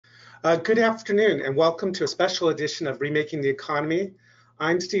Good afternoon and welcome to a special edition of Remaking the Economy.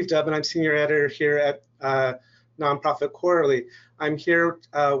 I'm Steve Dubb and I'm Senior Editor here at Nonprofit Quarterly. I'm here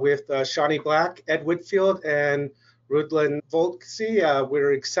with Shawnee Black, Ed Whitfield, and Rudlin Volksy.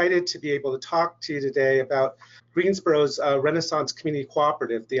 We're excited to be able to talk to you today about Greensboro's Renaissance Community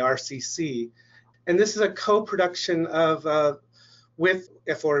Cooperative, the RCC. And this is a co-production of with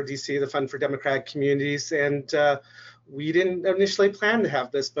F4DC, the Fund for Democratic Communities, and we didn't initially plan to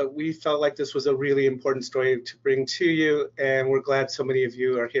have this, but we felt like this was a really important story to bring to you, and we're glad so many of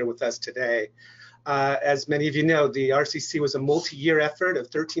you are here with us today. As many of you know, the RCC was a multi-year effort of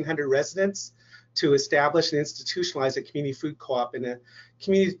 1,300 residents to establish and institutionalize a community food co-op in a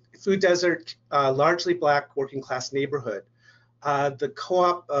community food desert, largely Black working class neighborhood. The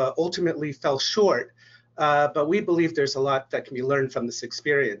co-op ultimately fell short, but we believe there's a lot that can be learned from this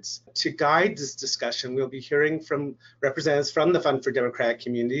experience. To guide this discussion, we'll be hearing from representatives from the Fund for Democratic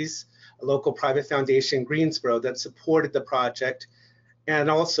Communities, a local private foundation, Greensboro, that supported the project,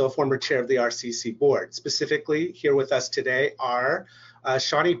 and also a former chair of the RCC board. Specifically, here with us today are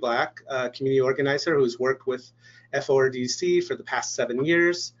Shawnee Black, a community organizer who's worked with F4DC for the past 7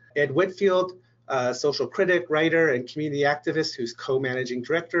 years, Ed Whitfield, social critic, writer, and community activist who's co-managing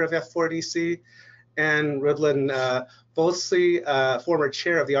director of F4DC, and Rudlin Volksy, former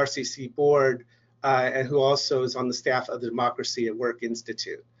chair of the RCC board, and who also is on the staff of the Democracy at Work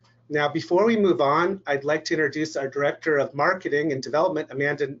Institute. Now, before we move on, I'd like to introduce our Director of Marketing and Development,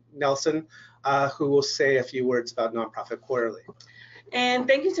 Amanda Nelson, who will say a few words about Nonprofit Quarterly. And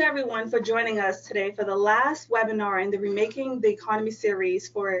thank you to everyone for joining us today for the last webinar in the Remaking the Economy series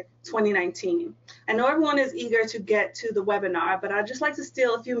for 2019. I know everyone is eager to get to the webinar, but I'd just like to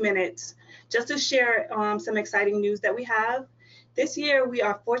steal a few minutes just to share some exciting news that we have. This year, we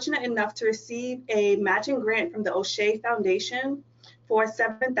are fortunate enough to receive a matching grant from the O'Shea Foundation for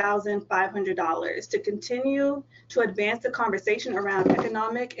 $7,500 to continue to advance the conversation around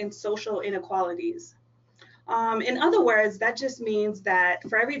economic and social inequalities. In other words, that just means that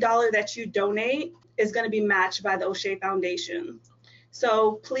for every dollar that you donate is going to be matched by the O'Shea Foundation.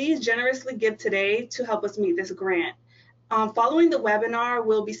 So please generously give today to help us meet this grant. Following the webinar,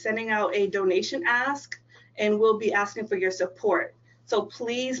 we'll be sending out a donation ask and we'll be asking for your support. So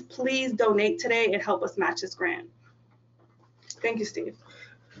please, please donate today and help us match this grant. Thank you, Steve.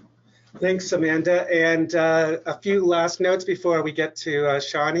 Thanks, Amanda. And a few last notes before we get to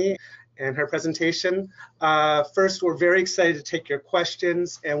Shawnee and her presentation. First, we're very excited to take your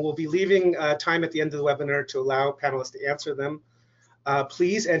questions, and we'll be leaving time at the end of the webinar to allow panelists to answer them.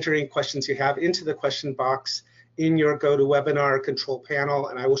 Please enter any questions you have into the question box in your GoToWebinar control panel,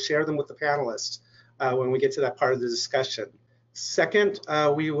 and I will share them with the panelists when we get to that part of the discussion. Second,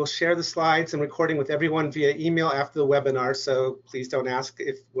 we will share the slides and recording with everyone via email after the webinar, so please don't ask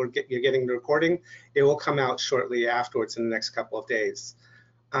if you're getting the recording. It will come out shortly afterwards in the next couple of days.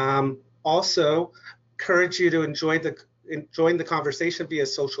 Also, encourage you to join the conversation via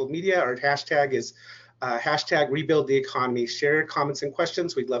social media. Our hashtag is hashtag Rebuild the Economy. Share your comments and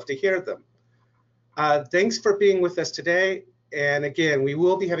questions. We'd love to hear them. Thanks for being with us today. And again, we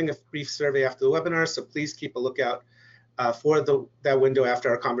will be having a brief survey after the webinar, so please keep a lookout for that window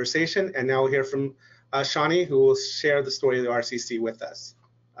after our conversation. And now we'll hear from Shawnee, who will share the story of the RCC with us.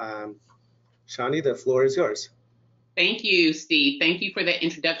 Shawnee, the floor is yours. Thank you, Steve. Thank you for that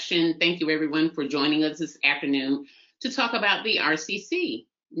introduction. Thank you, everyone, for joining us this afternoon to talk about the RCC.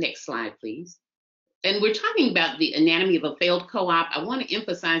 Next slide, please. And we're talking about the anatomy of a failed co-op. I want to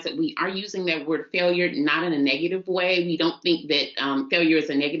emphasize that we are using that word failure not in a negative way. We don't think that failure is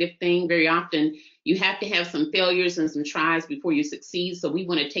a negative thing. Very often, you have to have some failures and some tries before you succeed. So we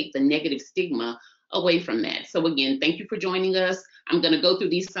want to take the negative stigma away from that. So again, thank you for joining us. I'm going to go through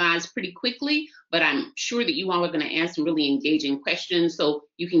these slides pretty quickly, but I'm sure that you all are going to ask some really engaging questions so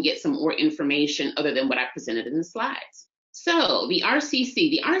you can get some more information other than what I presented in the slides. So the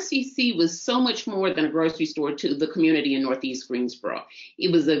RCC was so much more than a grocery store to the community in Northeast Greensboro.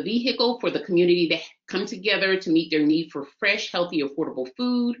 It was a vehicle for the community to come together to meet their need for fresh, healthy, affordable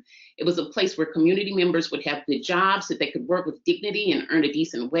food. It was a place where community members would have good jobs so that they could work with dignity and earn a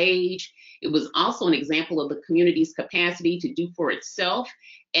decent wage. It was also an example of the community's capacity to do for itself,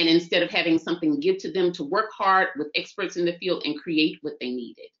 and instead of having something give to them, to work hard with experts in the field and create what they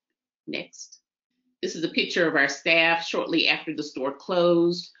needed. Next. This is a picture of our staff shortly after the store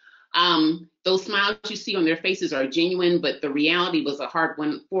closed. Those smiles you see on their faces are genuine, but the reality was a hard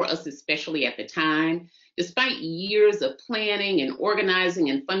one for us, especially at the time. Despite years of planning and organizing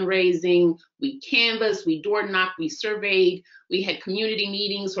and fundraising, we canvassed, we door knocked, we surveyed, we had community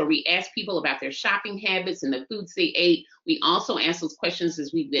meetings where we asked people about their shopping habits and the foods they ate. We also asked those questions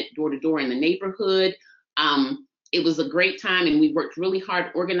as we went door to door in the neighborhood. It was a great time, and we worked really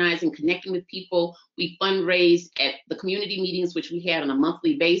hard organizing, connecting with people. We fundraised at the community meetings, which we had on a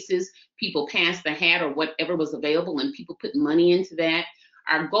monthly basis. People passed the hat or whatever was available, and people put money into that.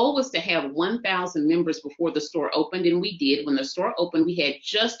 Our goal was to have 1,000 members before the store opened, and we did. When the store opened, we had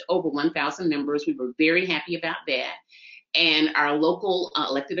just over 1,000 members. We were very happy about that. And our local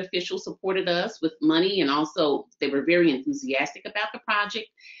elected officials supported us with money, and also they were very enthusiastic about the project.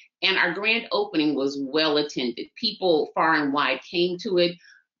 And our grand opening was well attended. People far and wide came to it,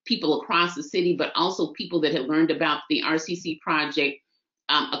 people across the city, but also people that had learned about the RCC project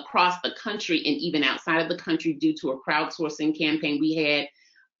across the country and even outside of the country due to a crowdsourcing campaign we had,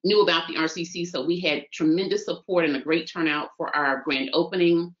 knew about the RCC. So we had tremendous support and a great turnout for our grand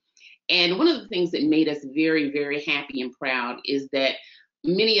opening. And one of the things that made us very, very happy and proud is that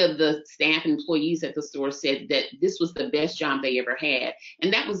many of the staff employees at the store said that this was the best job they ever had.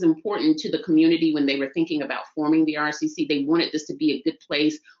 And that was important to the community when they were thinking about forming the RCC. They wanted this to be a good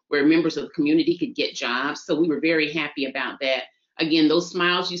place where members of the community could get jobs. So we were very happy about that. Again, those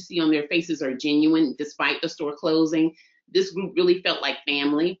smiles you see on their faces are genuine despite the store closing. This group really felt like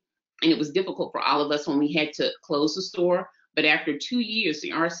family, and it was difficult for all of us when we had to close the store. But after 2 years,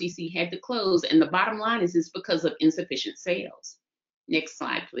 the RCC had to close, and the bottom line is it's because of insufficient sales. Next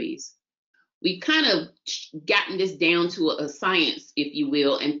slide, please. We've kind of gotten this down to a science, if you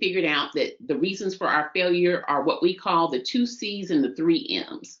will, and figured out that the reasons for our failure are what we call the 2 C's and the 3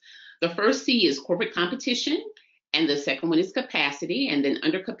 M's. The first C is corporate competition, and the second one is capacity, and then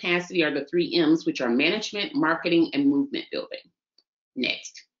under capacity are the 3 M's, which are management, marketing, and movement building.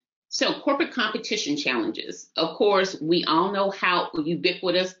 Next. So corporate competition challenges. Of course, we all know how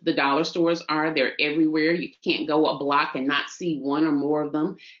ubiquitous the dollar stores are. They're everywhere. You can't go a block and not see one or more of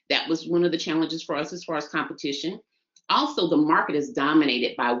them. That was one of the challenges for us as far as competition. Also, the market is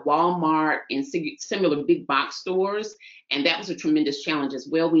dominated by Walmart and similar big box stores, and that was a tremendous challenge as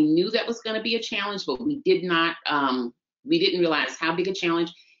well. We knew that was going to be a challenge, but we didn't realize how big a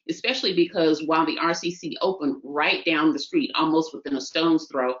challenge, especially because while the RCC opened right down the street, almost within a stone's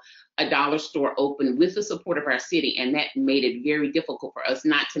throw, a dollar store opened with the support of our city, and that made it very difficult for us,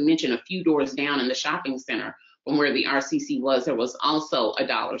 not to mention a few doors down in the shopping center from where the RCC was, there was also a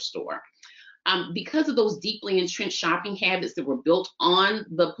dollar store. Because of those deeply entrenched shopping habits that were built on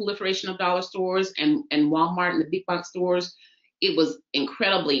the proliferation of dollar stores and Walmart and the big box stores, it was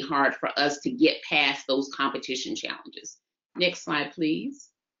incredibly hard for us to get past those competition challenges. Next slide, please.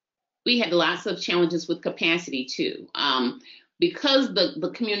 We had lots of challenges with capacity too. Because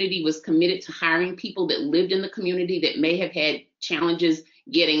the community was committed to hiring people that lived in the community that may have had challenges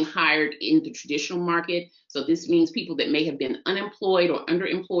getting hired in the traditional market. So this means people that may have been unemployed or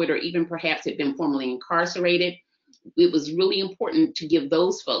underemployed or even perhaps had been formerly incarcerated. It was really important to give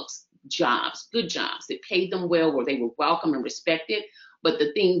those folks jobs, good jobs that paid them well, where they were welcome and respected. But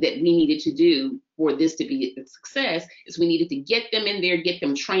the thing that we needed to do for this to be a success is we needed to get them in there, get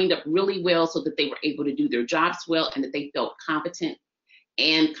them trained up really well so that they were able to do their jobs well and that they felt competent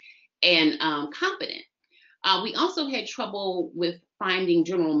and confident. We also had trouble with finding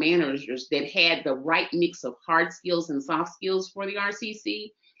general managers that had the right mix of hard skills and soft skills for the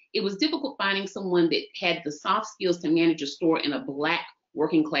RCC. It was difficult finding someone that had the soft skills to manage a store in a Black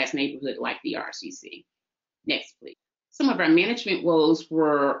working class neighborhood like the RCC. Next, please. Some of our management woes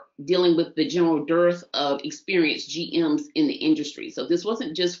were dealing with the general dearth of experienced GMs in the industry. So this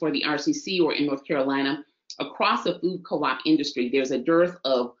wasn't just for the RCC or in North Carolina. Across the food co-op industry, there's a dearth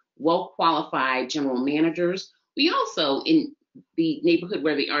of well-qualified general managers. We also, in the neighborhood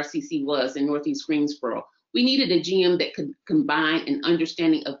where the RCC was in Northeast Greensboro, we needed a GM that could combine an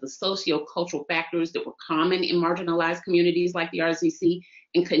understanding of the socio-cultural factors that were common in marginalized communities like the RCC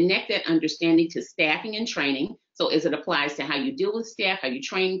and connect that understanding to staffing and training. So as it applies to how you deal with staff, how you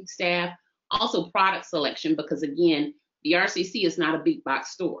train staff, also product selection, because again, the RCC is not a big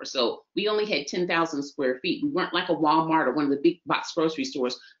box store. So we only had 10,000 square feet. We weren't like a Walmart or one of the big box grocery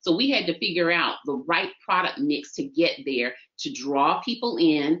stores. So we had to figure out the right product mix to get there, to draw people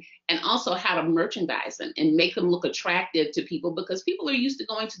in, and also how to merchandise them and make them look attractive to people, because people are used to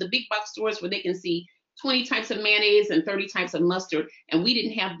going to the big box stores where they can see 20 types of mayonnaise and 30 types of mustard, and we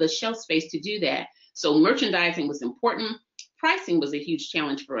didn't have the shelf space to do that. So merchandising was important. Pricing was a huge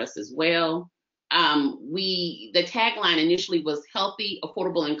challenge for us as well. The tagline initially was healthy,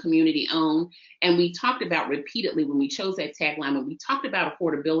 affordable, and community owned. And we talked about repeatedly when we chose that tagline, when we talked about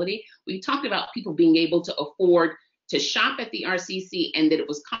affordability, we talked about people being able to afford to shop at the RCC, and that it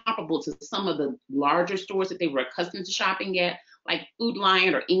was comparable to some of the larger stores that they were accustomed to shopping at, like Food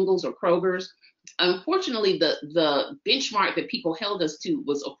Lion or Ingles or Kroger's. Unfortunately, the benchmark that people held us to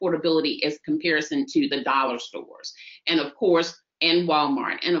was affordability as comparison to the dollar stores, and of course, and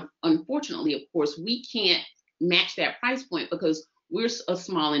Walmart. And unfortunately, of course, we can't match that price point because we're a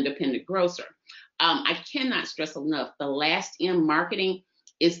small independent grocer. I cannot stress enough, the last M marketing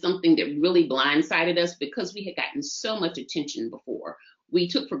is something that really blindsided us because we had gotten so much attention before. We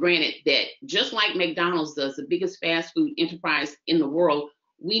took for granted that just like McDonald's does, the biggest fast food enterprise in the world,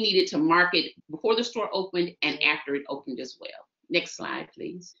 we needed to market before the store opened and after it opened as well. Next slide,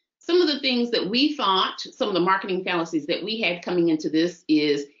 please. Some of the things that we thought, some of the marketing fallacies that we had coming into this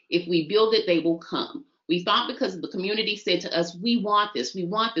is, if we build it, they will come. We thought because the community said to us, we want this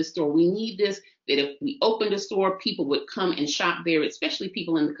store, we need this, that if we opened a store, people would come and shop there, especially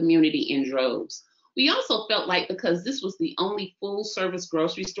people in the community in droves. We also felt like because this was the only full service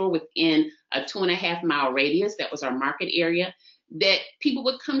grocery store within a 2.5-mile radius, that was our market area, that people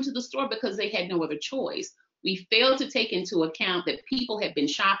would come to the store because they had no other choice. We failed to take into account that people had been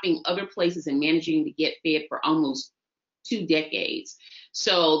shopping other places and managing to get fed for almost 2 decades.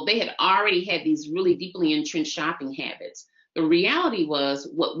 So they had already had these really deeply entrenched shopping habits. The reality was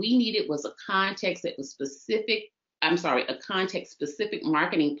what we needed was a context that was specific, a context specific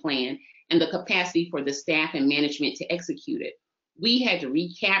marketing plan and the capacity for the staff and management to execute it. We had to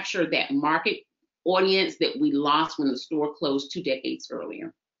recapture that market audience that we lost when the store closed 2 decades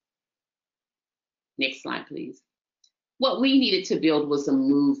earlier. Next slide, please. What we needed to build was a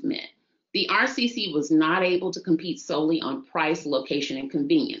movement. The RCC was not able to compete solely on price, location, and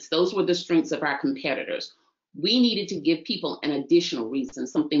convenience. Those were the strengths of our competitors. We needed to give people an additional reason,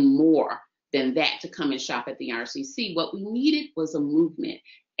 something more than that, to come and shop at the RCC. What we needed was a movement.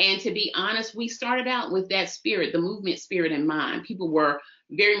 And to be honest, we started out with that spirit, the movement spirit in mind. People were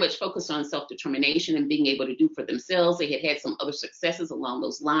very much focused on self-determination and being able to do for themselves. They had had some other successes along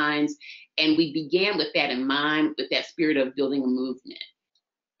those lines. And we began with that in mind, with that spirit of building a movement.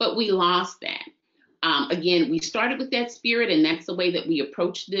 But we lost that. Again, we started with that spirit, and that's the way that we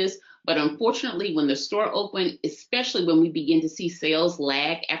approached this. But unfortunately, when the store opened, especially when we began to see sales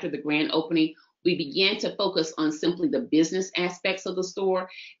lag after the grand opening, we began to focus on simply the business aspects of the store.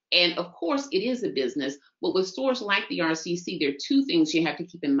 And of course, it is a business, but with stores like the RCC, there are 2 things you have to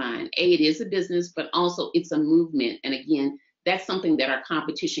keep in mind. A, it is a business, but also it's a movement. And again, that's something that our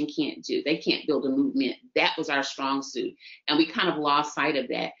competition can't do. They can't build a movement. That was our strong suit. And we kind of lost sight of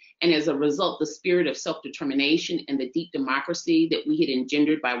that. And as a result, the spirit of self-determination and the deep democracy that we had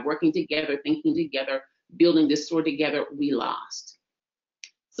engendered by working together, thinking together, building this store together, we lost.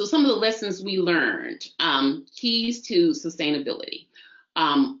 So some of the lessons we learned, keys to sustainability.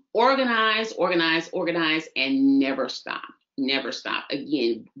 Organize, organize, organize, and never stop. Never stop.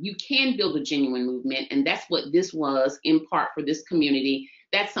 Again, you can build a genuine movement, and that's what this was in part for this community.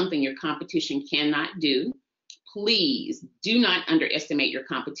 That's something your competition cannot do. Please do not underestimate your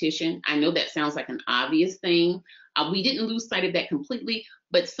competition. I know that sounds like an obvious thing. We didn't lose sight of that completely,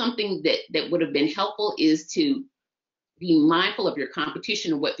 but something that would have been helpful is to be mindful of your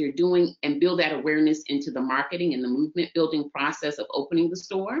competition and what they're doing and build that awareness into the marketing and the movement building process of opening the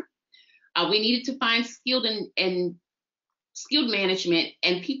store. We needed to find skilled management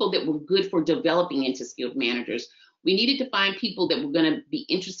and people that were good for developing into skilled managers. We needed to find people that were going to be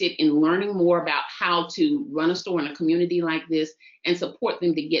interested in learning more about how to run a store in a community like this and support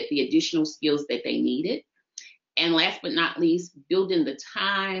them to get the additional skills that they needed. And last but not least, build in the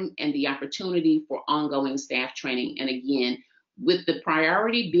time and the opportunity for ongoing staff training. And again, with the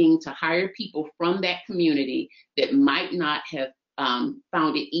priority being to hire people from that community that might not have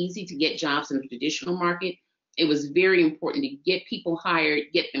found it easy to get jobs in the traditional market, it was very important to get people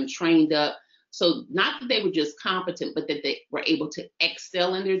hired, get them trained up. So not that they were just competent, but that they were able to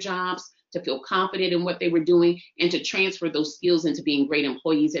excel in their jobs, to feel confident in what they were doing, and to transfer those skills into being great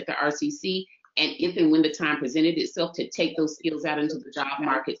employees at the RCC. And if and when the time presented itself, to take those skills out into the job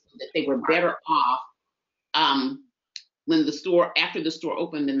market so that they were better off when after the store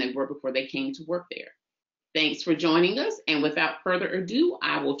opened than they were before they came to work there. Thanks for joining us. And without further ado,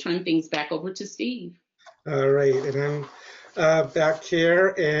 I will turn things back over to Steve. All right, and I'm back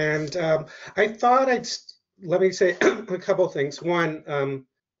here, and I thought let me say a couple of things. One,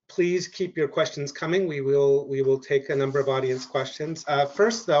 please keep your questions coming. We will take a number of audience questions.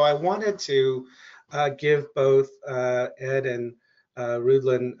 First, though, I wanted to give both Ed and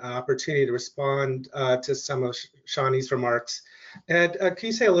Rudlin opportunity to respond to some of Shawnee's remarks. And can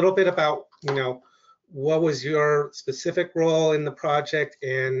you say a little bit about, what was your specific role in the project,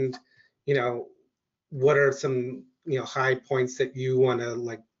 and, what are some, high points that you want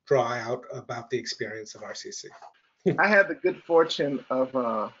to draw out about the experience of RCC? I had the good fortune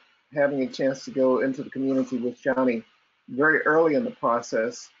of having a chance to go into the community with Shawnee very early in the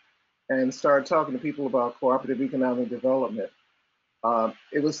process and start talking to people about cooperative economic development.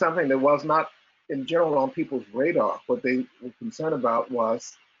 It was something that was not in general on people's radar. What they were concerned about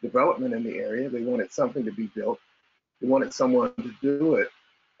was development in the area. They wanted something to be built. They wanted someone to do it.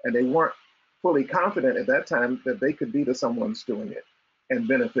 And they weren't fully confident at that time that they could be the someone's doing it and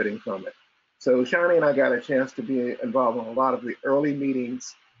benefiting from it. So Shawnee and I got a chance to be involved in a lot of the early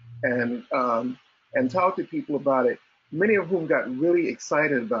meetings and talk to people about it, many of whom got really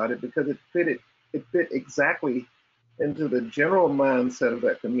excited about it because it fit exactly into the general mindset of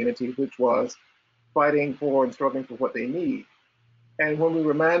that community, which was fighting for and struggling for what they need. And when we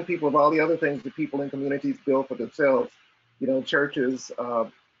remind people of all the other things that people in communities build for themselves, churches,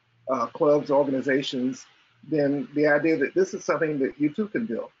 clubs, organizations, then the idea that this is something that you too can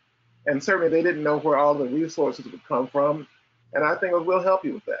build. And certainly they didn't know where all the resources would come from. And I think we'll help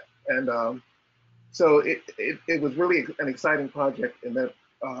you with that. And so it was really an exciting project in that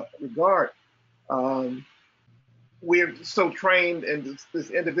regard. We're so trained in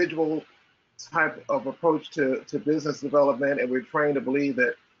this individual type of approach to business development, and we're trained to believe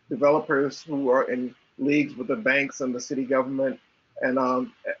that developers who are in leagues with the banks and the city government and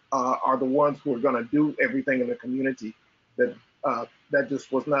are the ones who are going to do everything in the community. That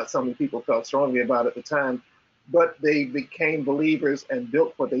just was not something people felt strongly about at the time, but they became believers and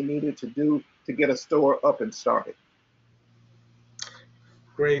built what they needed to do to get a store up and started.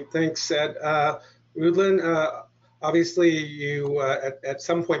 Great, thanks, Ed. Rudlin, obviously you at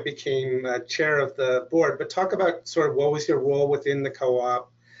some point became chair of the board, but talk about sort of what was your role within the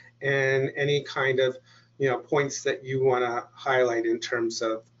co-op and any kind of points that you want to highlight in terms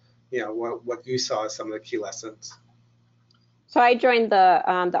of what you saw as some of the key lessons. So I joined the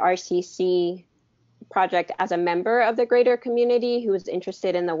RCC project as a member of the greater community who was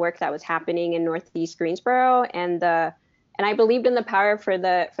interested in the work that was happening in Northeast Greensboro, and I believed in the power for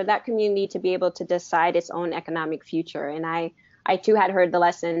that community to be able to decide its own economic future. And I too had heard the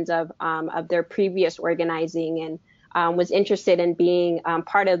lessons of their previous organizing, and was interested in being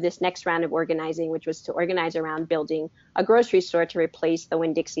part of this next round of organizing, which was to organize around building a grocery store to replace the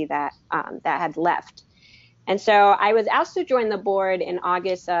Winn-Dixie that had left. And so I was asked to join the board in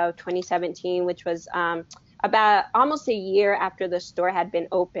August of 2017, which was about almost a year after the store had been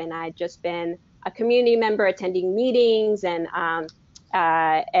open. I'd just been a community member attending meetings and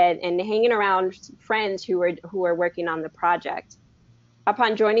hanging around friends who were working on the project.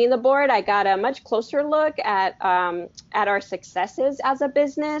 Upon joining the board, I got a much closer look at our successes as a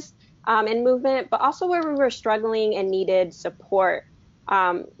business and movement, but also where we were struggling and needed support.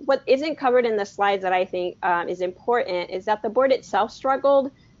 What isn't covered in the slides that I think is important is that the board itself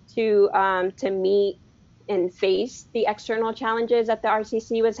struggled to meet and face the external challenges that the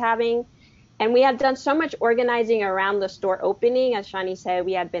RCC was having. And we had done so much organizing around the store opening. As Shawnee said,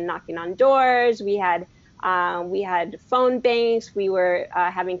 we had been knocking on doors, we had phone banks, we were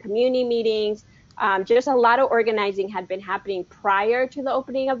having community meetings. Just a lot of organizing had been happening prior to the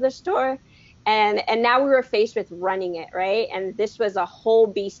opening of the store. And now we were faced with running it, right? And this was a whole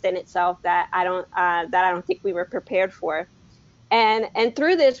beast in itself that I don't think we were prepared for. And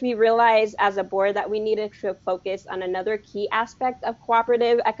through this, we realized as a board that we needed to focus on another key aspect of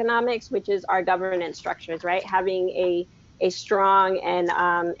cooperative economics, which is our governance structures, right? Having a strong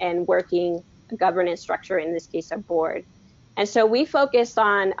and working governance structure, in this case, a board. And so we focused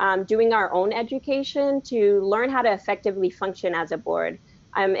on doing our own education to learn how to effectively function as a board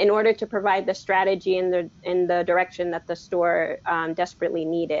in order to provide the strategy in the direction that the store desperately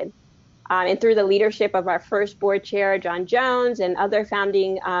needed. And through the leadership of our first board chair, John Jones, and other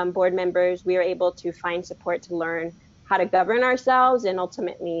founding board members, we were able to find support to learn how to govern ourselves and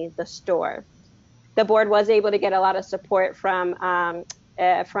ultimately the store. The board was able to get a lot of support from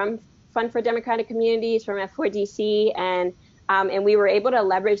Fund for Democratic Communities, from F4DC, and we were able to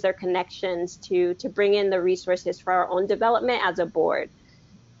leverage their connections to bring in the resources for our own development as a board.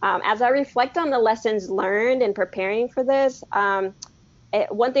 As I reflect on the lessons learned in preparing for this,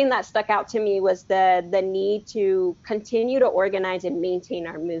 one thing that stuck out to me was the need to continue to organize and maintain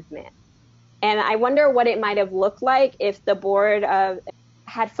our movement. And I wonder what it might have looked like if the board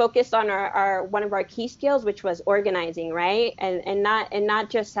had focused on our one of our key skills, which was organizing, right? And not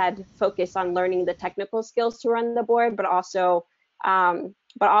just had focused on learning the technical skills to run the board, but also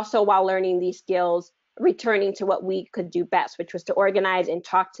but also while learning these skills, returning to what we could do best, which was to organize and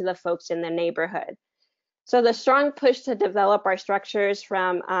talk to the folks in the neighborhood. So the strong push to develop our structures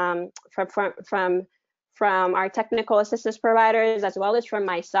from our technical assistance providers, as well as from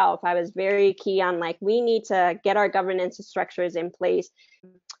myself, I was very key on like, we need to get our governance structures in place.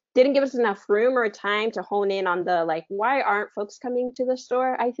 Didn't give us enough room or time to hone in on the like, why aren't folks coming to the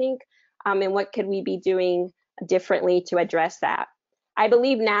store, I think, and what could we be doing differently to address that. I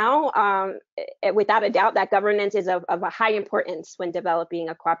believe now, without a doubt, that governance is of a high importance when developing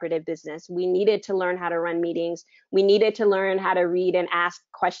a cooperative business. We needed to learn how to run meetings. We needed to learn how to read and ask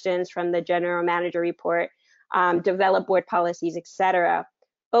questions from the general manager report, develop board policies, etc.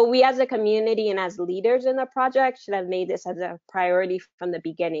 But we as a community and as leaders in the project should have made this as a priority from the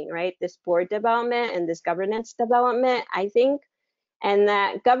beginning, right? This board development and this governance development, I think, and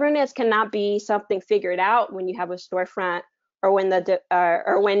that governance cannot be something figured out when you have a storefront or when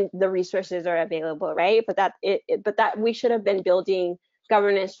the resources are available, right? But that we should have been building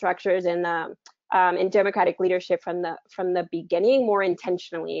governance structures and democratic leadership from the beginning more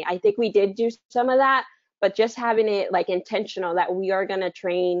intentionally. I think we did do some of that, but just having it like intentional that we are going to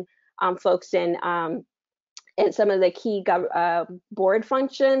train folks in some of the key board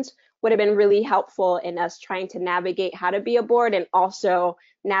functions would have been really helpful in us trying to navigate how to be a board and also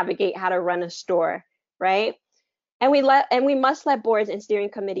navigate how to run a store, right? And we must let boards and steering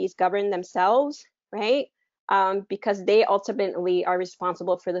committees govern themselves, right? Because they ultimately are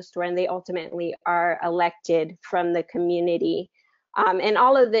responsible for the store and they ultimately are elected from the community. And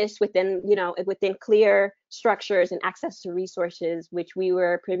all of this within clear structures and access to resources, which we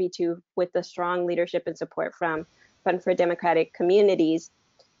were privy to with the strong leadership and support from Fund for Democratic Communities.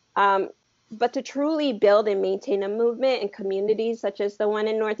 But to truly build and maintain a movement in communities such as the one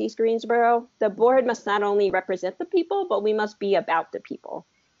in Northeast Greensboro, the board must not only represent the people, but we must be about the people.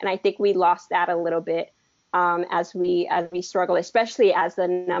 And I think we lost that a little bit as we struggle, especially as the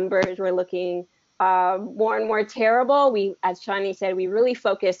numbers were looking more and more terrible. We, as Shawnee said, we really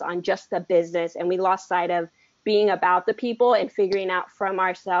focused on just the business and we lost sight of being about the people and figuring out from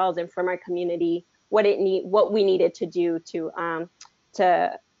ourselves and from our community what we needed to do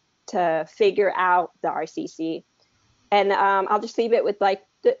to figure out the RCC. And I'll just leave it with like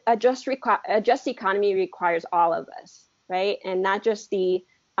a just economy requires all of us, right? And not just the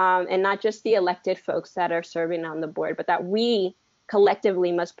elected folks that are serving on the board, but that we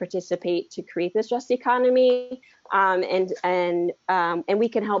collectively must participate to create this just economy, and we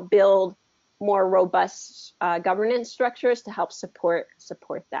can help build more robust governance structures to help support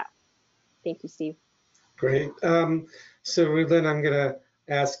that. Thank you, Steve. Great. So Rulin, I'm gonna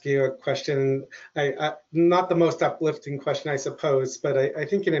ask you a question. Not the most uplifting question, I suppose, but I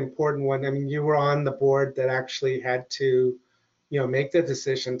think an important one. I mean, you were on the board that actually had to, make the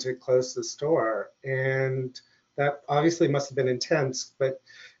decision to close the store, and that obviously must have been intense. But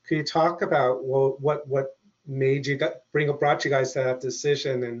could you talk about what made you brought you guys to that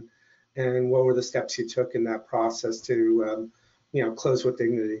decision, and what were the steps you took in that process to, close with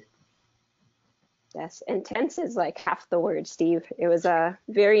dignity? Yes, intense is like half the word, Steve. It was a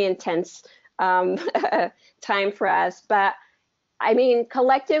very intense time for us, but I mean,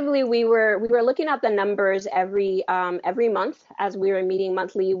 collectively, we were looking at the numbers every month as we were meeting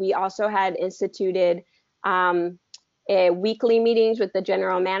monthly. We also had instituted weekly meetings with the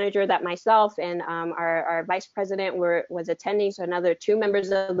general manager that myself and our vice president was attending. So another 2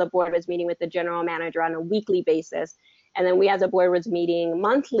 members of the board was meeting with the general manager on a weekly basis, and then we as a board was meeting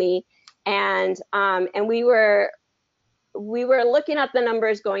monthly. And we were looking at the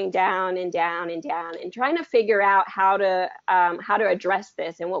numbers going down and down and down and trying to figure out how to address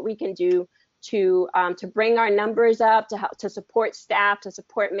this and what we can do to bring our numbers up, to support staff, to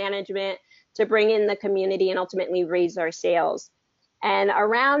support management, to bring in the community and ultimately raise our sales. And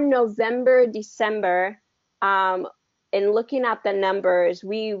around November, December, in looking at the numbers,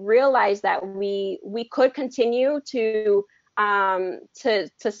 we realized that we could continue to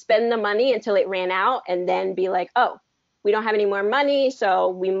spend the money until it ran out and then be like, oh, we don't have any more money, so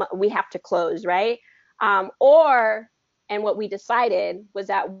we have to close, right? And what we decided was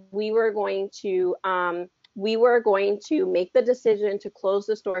that we were going to make the decision to close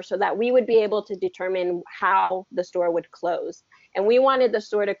the store so that we would be able to determine how the store would close. And we wanted the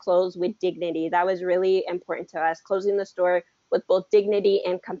store to close with dignity. That was really important to us, closing the store with both dignity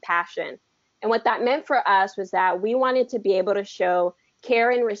and compassion. And what that meant for us was that we wanted to be able to show care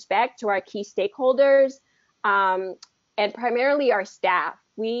and respect to our key stakeholders, and primarily our staff.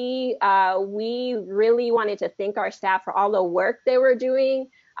 We really wanted to thank our staff for all the work they were doing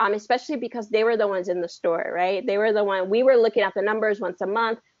especially because they were the ones in the store, right? They were the one, we were looking at the numbers once a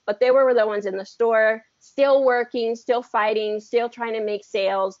month, but they were the ones in the store, still working, still fighting, still trying to make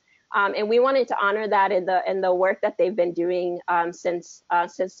sales. And we wanted to honor that in the work that they've been doing since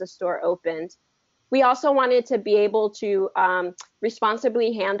the store opened. We also wanted to be able to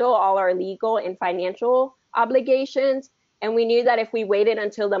responsibly handle all our legal and financial obligations. And we knew that if we waited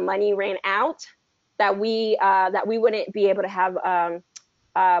until the money ran out, that we wouldn't be able to have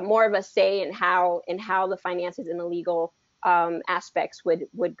more of a say in how the finances and the legal aspects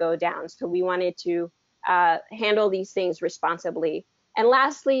would go down. So we wanted to handle these things responsibly. And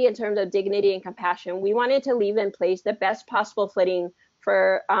lastly, in terms of dignity and compassion, we wanted to leave in place the best possible footing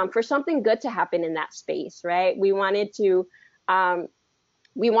for something good to happen in that space, right? We wanted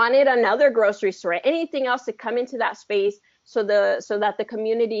another grocery store, anything else to come into that space so that the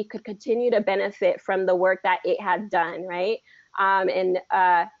community could continue to benefit from the work that it had done, right? And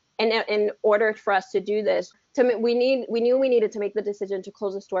in order for us to do this, we knew we needed to make the decision to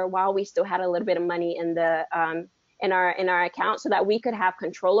close the store while we still had a little bit of money in our account, so that we could have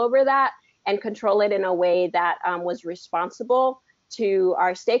control over that and control it in a way that was responsible to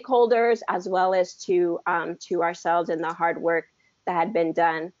our stakeholders as well as to ourselves and the hard work that had been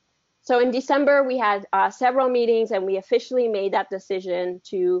done. So in December, we had several meetings, and we officially made that decision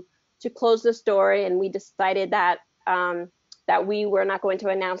to close the store. And we decided that that we were not going to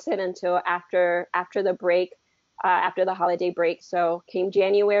announce it until after the break, after the holiday break. So came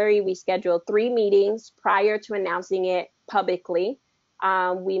January, we scheduled 3 meetings prior to announcing it publicly.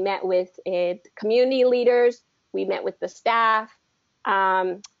 We met with community leaders, we met with the staff,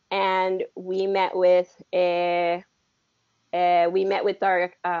 and we met with our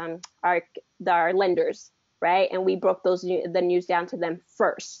lenders, right? And we broke the news down to them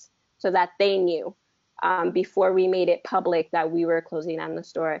first, so that they knew before we made it public that we were closing down the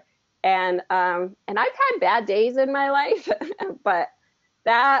store. And I've had bad days in my life, but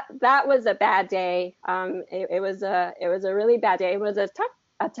that was a bad day. It was a really bad day. It was a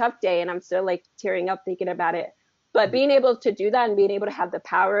tough day, and I'm still like tearing up thinking about it. But being able to do that and being able to have the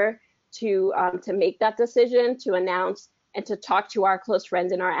power to make that decision, to announce and to talk to our close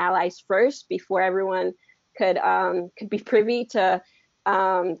friends and our allies first before everyone could be privy to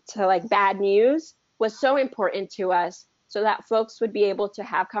like bad news, was so important to us, so that folks would be able to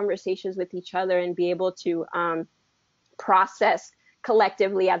have conversations with each other and be able to process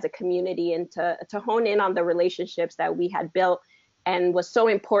collectively as a community, and to hone in on the relationships that we had built and was so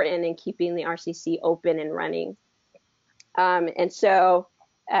important in keeping the RCC open and running. And so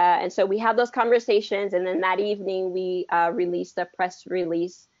we had those conversations, and then that evening we released a press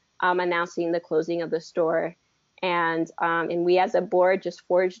release announcing the closing of the store, and we as a board just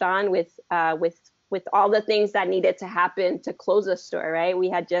forged on with all the things that needed to happen to close the store. Right, we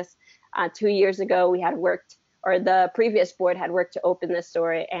had just 2 years ago we had worked, or the previous board had worked to open the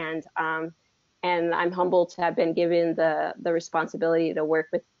store, and I'm humbled to have been given the responsibility to work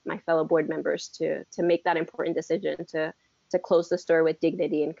with my fellow board members to make that important decision to close the store with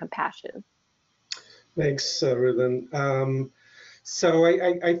dignity and compassion. Thanks, Ruben. So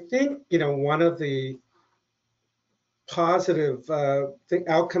I think, one of the positive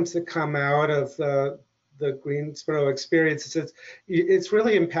outcomes that come out of the Greensboro experience is it's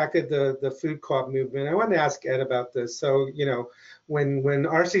really impacted the food co-op movement. I want to ask Ed about this. So, when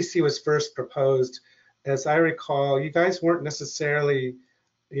RCC was first proposed, as I recall, you guys weren't necessarily,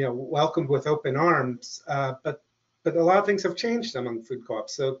 welcomed with open arms, but a lot of things have changed among food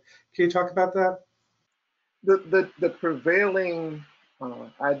co-ops. So can you talk about that? The prevailing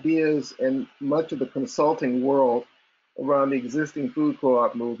ideas in much of the consulting world around the existing food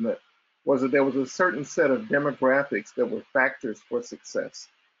co-op movement was that there was a certain set of demographics that were factors for success.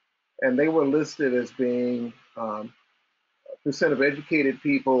 And they were listed as being percent of educated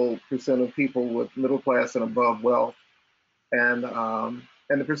people, percent of people with middle class and above wealth, and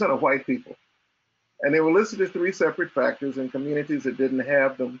the percent of white people. And they were listed as 3 separate factors, and communities that didn't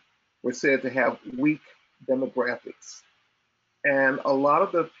have them were said to have weak demographics. And a lot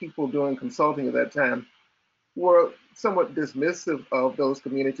of the people doing consulting at that time were somewhat dismissive of those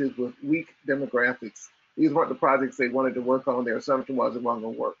communities with weak demographics. These weren't the projects they wanted to work on. Their assumption was it wasn't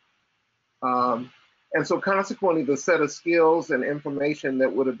going to work. And so consequently, the set of skills and information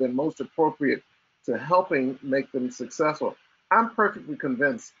that would have been most appropriate to helping make them successful, I'm perfectly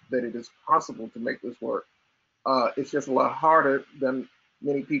convinced that it is possible to make this work. It's just a lot harder than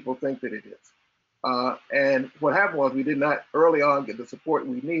many people think that it is. And what happened was we did not early on get the support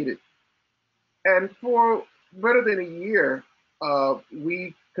we needed. And for better than a year,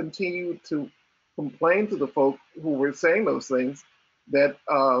 we continued to complain to the folk who were saying those things that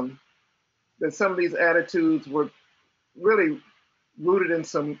that some of these attitudes were really rooted in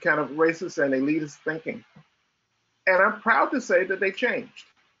some kind of racist and elitist thinking. And I'm proud to say that they changed.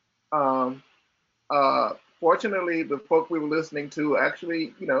 Um, Fortunately, the folk we were listening to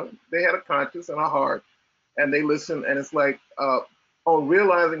actually, they had a conscience and a heart, and they listened. And it's like, on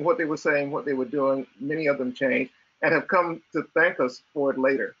realizing what they were saying, what they were doing, many of them changed and have come to thank us for it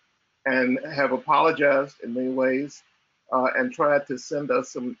later, and have apologized in many ways, and tried to send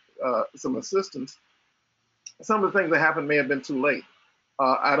us some assistance. Some of the things that happened may have been too late.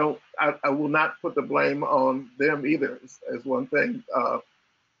 I will not put the blame on them either, as one thing.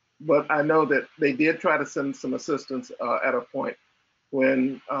 But I know that they did try to send some assistance at a point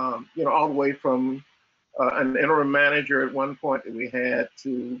when, all the way from an interim manager at one point that we had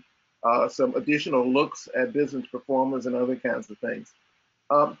to some additional looks at business performers and other kinds of things.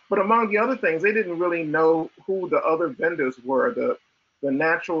 But among the other things, they didn't really know who the other vendors were. The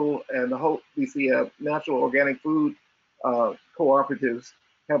natural and the whole, natural organic food cooperatives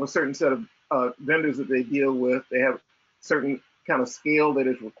have a certain set of vendors that they deal with. They have certain kind of scale that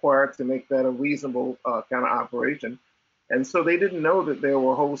is required to make that a reasonable kind of operation. And so they didn't know that there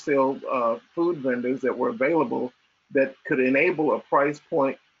were wholesale food vendors that were available that could enable a price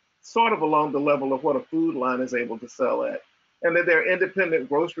point sort of along the level of what a food line is able to sell at. And that there are independent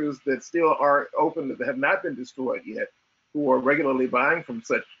groceries that still are open, that have not been destroyed yet, who are regularly buying from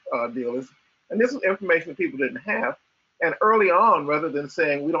such dealers. And this is information that people didn't have. And early on, rather than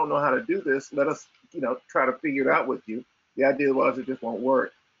saying, we don't know how to do this, let us try to figure it out with you, the idea was it just won't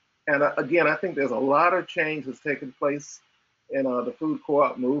work. And again, I think there's a lot of change that's taken place in the food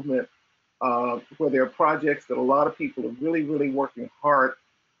co-op movement, where there are projects that a lot of people are really, really working hard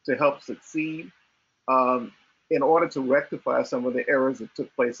to help succeed in order to rectify some of the errors that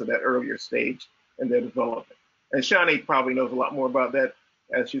took place at that earlier stage in their development. And Shawnee probably knows a lot more about that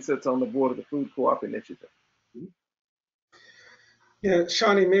as she sits on the board of the Food Co-op Initiative. Yeah,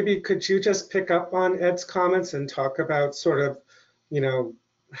 Shawnee, maybe could you just pick up on Ed's comments and talk about sort of,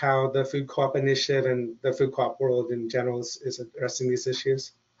 how the Food Co-op Initiative and the food co-op world in general is addressing these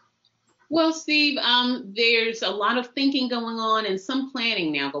issues? Well, Steve, there's a lot of thinking going on and some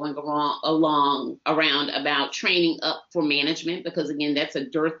planning now going around about training up for management, because again, that's a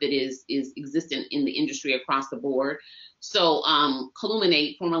dearth that is existent in the industry across the board. So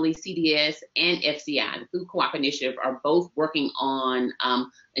Culminate, formerly CDS, and FCI, the Food Co-op Initiative, are both working on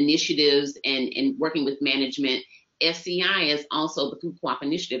initiatives and working with management. FCI is also, the Food Co-op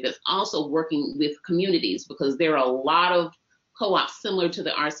Initiative, is also working with communities, because there are a lot of co-ops similar to the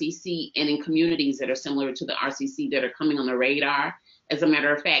RCC and in communities that are similar to the RCC that are coming on the radar. As a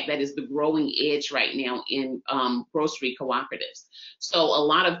matter of fact, that is the growing edge right now in grocery cooperatives. So a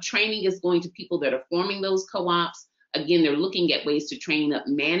lot of training is going to people that are forming those co-ops. Again, they're looking at ways to train up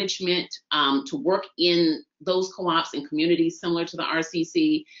management to work in those co-ops and communities similar to the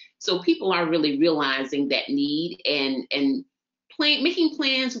RCC. So people are really realizing that need and making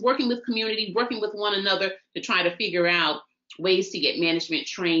plans, working with community, working with one another to try to figure out ways to get management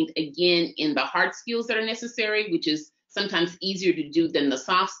trained again in the hard skills that are necessary, which is sometimes easier to do than the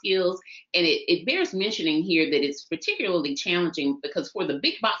soft skills. And it bears mentioning here that it's particularly challenging because for the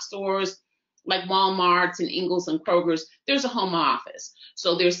big box stores like Walmart's and Ingles and Kroger's, there's a home office.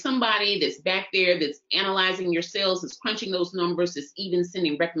 So there's somebody that's back there that's analyzing your sales, that's crunching those numbers, that's even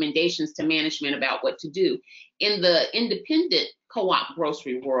sending recommendations to management about what to do. In the independent co-op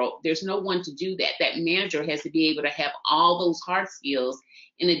grocery world, there's no one to do that. That manager has to be able to have all those hard skills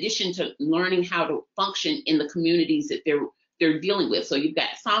in addition to learning how to function in the communities that they're dealing with. So you've got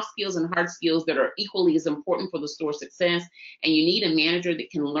soft skills and hard skills that are equally as important for the store success. And you need a manager that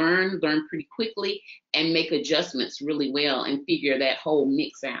can learn pretty quickly and make adjustments really well and figure that whole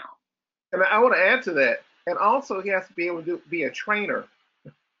mix out. And I want to add to that. And also he has to be able to be a trainer.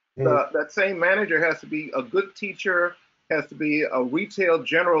 That same manager has to be a good teacher, has to be a retail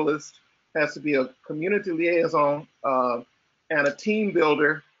generalist, has to be a community liaison, and a team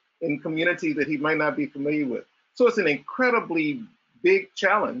builder in community that he might not be familiar with. So it's an incredibly big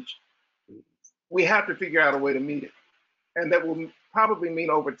challenge. We have to figure out a way to meet it. And that will probably mean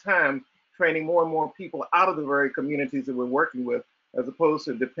over time, training more and more people out of the very communities that we're working with, as opposed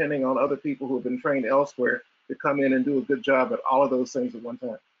to depending on other people who have been trained elsewhere to come in and do a good job at all of those things at one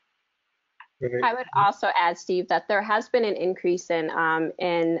time. I would also add, Steve, that there has been an increase in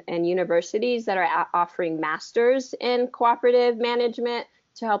universities that are offering masters in cooperative management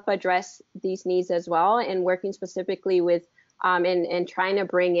to help address these needs as well, and working specifically with and trying to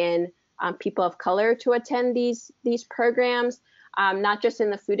bring in people of color to attend these programs, not just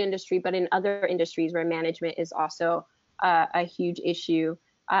in the food industry, but in other industries where management is also a huge issue.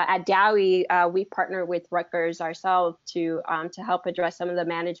 At Dowie, we partner with Rutgers ourselves to help address some of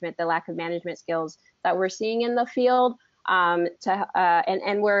the lack of management skills that we're seeing in the field. And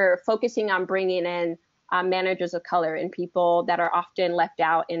we're focusing on bringing in managers of color and people that are often left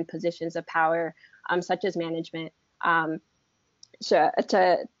out in positions of power, such as management,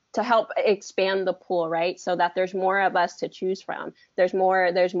 to help expand the pool, right? So that there's more of us to choose from. There's more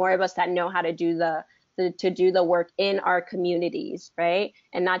of us that know how to do the work in our communities, right?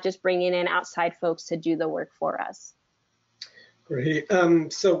 And not just bringing in outside folks to do the work for us. Great.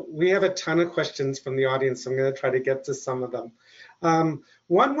 So we have a ton of questions from the audience. I'm going to try to get to some of them.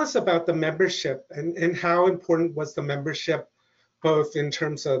 One was about the membership and how important was the membership, both in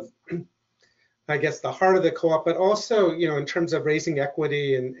terms of, I guess, the heart of the co-op, but also, in terms of raising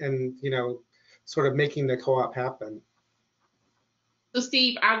equity and sort of making the co-op happen. So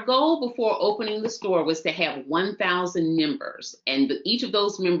Steve, our goal before opening the store was to have 1,000 members, and each of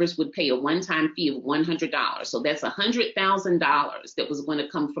those members would pay a one-time fee of $100. So that's $100,000 that was going to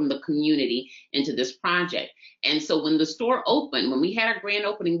come from the community into this project. And so when the store opened, when we had our grand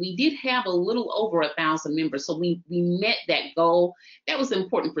opening, we did have a little over 1,000 members. So we met that goal. That was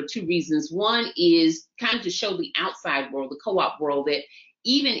important for two reasons. One is kind of to show the outside world, the co-op world, that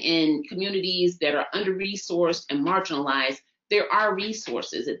even in communities that are under-resourced and marginalized, there are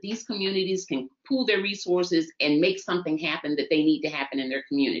resources, that these communities can pool their resources and make something happen that they need to happen in their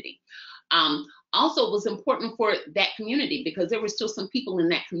community. Also, it was important for that community because there were still some people in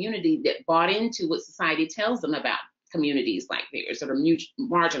that community that bought into what society tells them about communities like theirs that are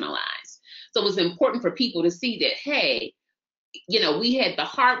marginalized. So it was important for people to see that, hey, we had the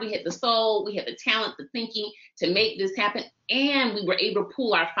heart, we had the soul, we had the talent, the thinking to make this happen, and we were able to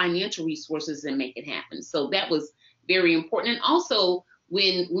pool our financial resources and make it happen. So that was very important. And also,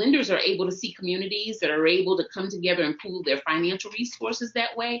 when lenders are able to see communities that are able to come together and pool their financial resources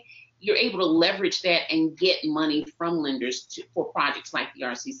that way, you're able to leverage that and get money from lenders for projects like the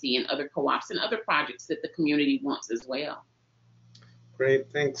RCC and other co-ops and other projects that the community wants as well.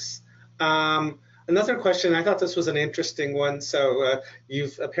 Great, thanks. Another question, I thought this was an interesting one. So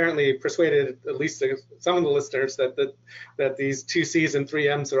you've apparently persuaded at least some of the listeners that these 2 C's and 3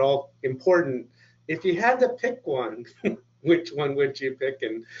 M's are all important. If you had to pick one, which one would you pick,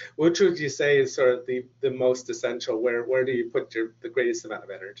 and which would you say is sort of the most essential? Where do you put the greatest amount of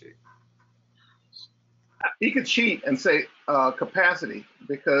energy? You could cheat and say capacity,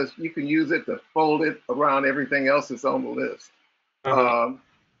 because you can use it to fold it around everything else that's on the list,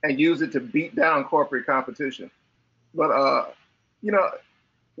 and use it to beat down corporate competition. But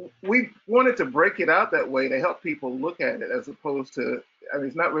we wanted to break it out that way to help people look at it, as opposed to,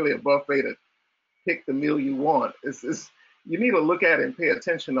 it's not really a buffet to pick the meal you want. It's you need to look at it and pay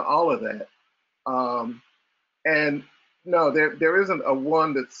attention to all of that. And no, there isn't a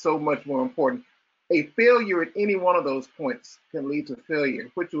one that's so much more important. A failure at any one of those points can lead to failure,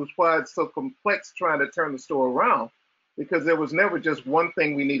 which was why it's so complex trying to turn the store around, because there was never just one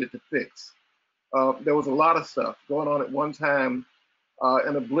thing we needed to fix. There was a lot of stuff going on at one time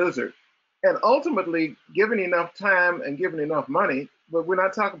in a blizzard. And ultimately, given enough time and given enough money, but we're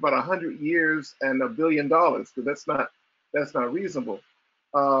not talking about 100 years and $1 billion, because that's not reasonable.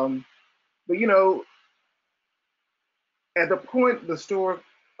 But at the point the store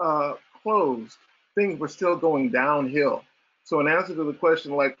closed, things were still going downhill. So in answer to the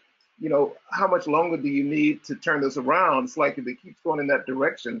question, like, how much longer do you need to turn this around? It's like if it keeps going in that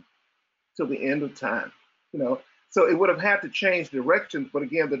direction till the end of time, So it would have had to change directions, but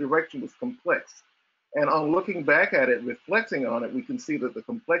again, the direction was complex. And on looking back at it, reflecting on it, we can see that the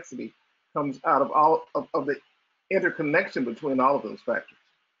complexity comes out of all of the interconnection between all of those factors.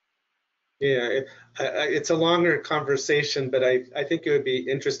 Yeah, it's a longer conversation, but I think it would be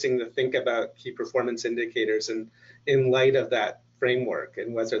interesting to think about key performance indicators and in light of that framework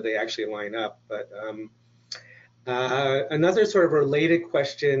and whether they actually line up. But another sort of related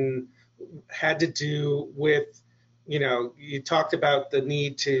question had to do with, you talked about the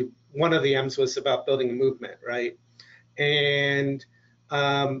need to, one of the M's was about building a movement, right? And,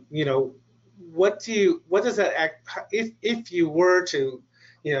 what does that act, if you were to,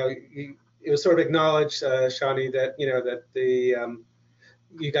 it was sort of acknowledged, Shani, that, that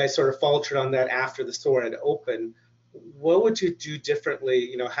you guys sort of faltered on that after the store had opened. What would you do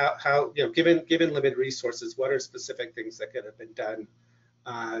differently? How given limited resources, what are specific things that could have been done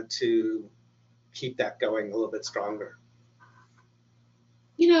to keep that going a little bit stronger?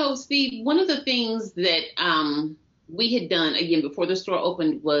 Steve, one of the things that we had done, again, before the store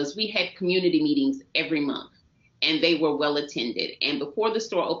opened was we had community meetings every month. and they were well attended. And before the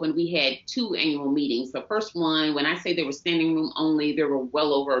store opened, we had 2 annual meetings. The first one, when I say there was standing room only, there were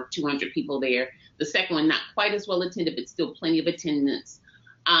well over 200 people there. The second one, not quite as well attended, but still plenty of attendance.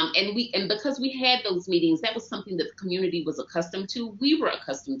 And because we had those meetings, that was something that the community was accustomed to. We were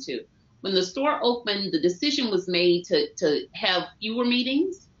accustomed to. When the store opened, the decision was made to have fewer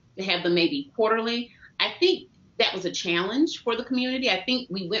meetings, to have them maybe quarterly. I think that was a challenge for the community. I think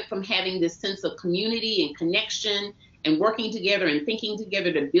we went from having this sense of community and connection and working together and thinking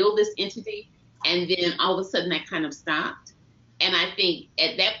together to build this entity, and then all of a sudden that kind of stopped. And I think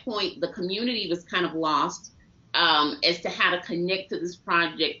at that point, the community was kind of lost as to how to connect to this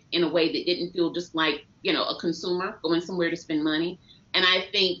project in a way that didn't feel just like, a consumer going somewhere to spend money. And I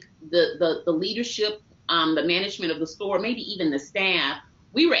think the leadership, the management of the store, maybe even the staff,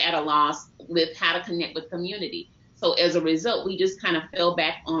 we were at a loss with how to connect with community. So as a result, we just kind of fell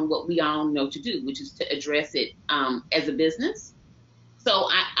back on what we all know to do, which is to address it as a business. So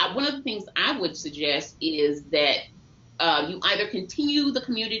one of the things I would suggest is that you either continue the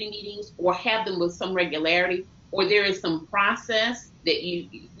community meetings or have them with some regularity, or there is some process that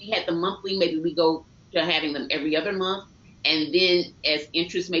we had the monthly, maybe we go to having them every other month. And then as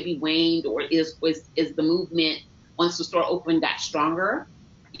interest maybe waned, or is the movement, once the store opened, got stronger,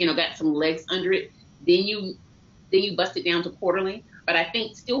 got some legs under it, then you bust it down to quarterly. But I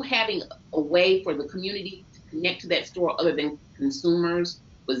think still having a way for the community to connect to that store other than consumers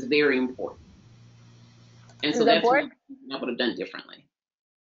was very important. And so that's what I would have done differently.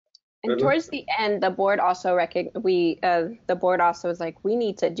 And towards the end, the board also the board also was like, we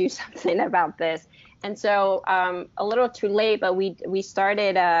need to do something about this. And so a little too late, but we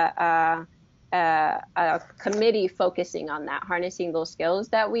started a committee focusing on that, harnessing those skills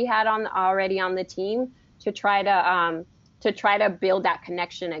that we had already on the team to try to build that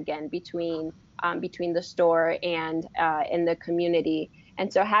connection again between the store and in the community.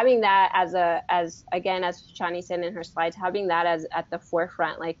 And so having that as Shani said in her slides, having that as at the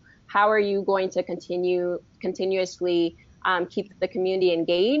forefront, like, how are you going to continuously keep the community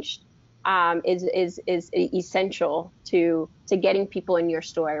engaged is essential to getting people in your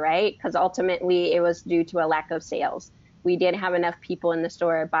store, right? Because ultimately it was due to a lack of sales. We didn't have enough people in the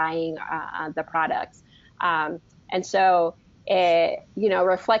store buying the products. And so,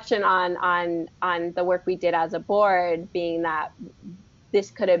 reflection on the work we did as a board, being that this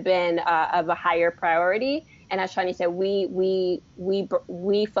could have been of a higher priority. And as Shani said, we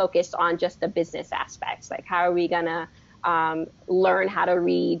focused on just the business aspects, like how are we gonna learn how to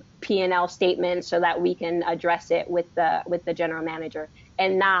read P&L statements so that we can address it with the general manager,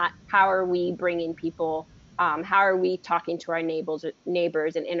 and not how are we bringing people, how are we talking to our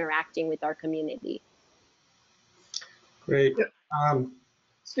neighbors and interacting with our community. Great.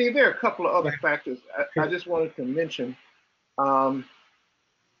 Steve, there are a couple of other factors I just wanted to mention.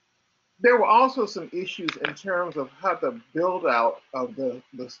 There were also some issues in terms of how the build out of the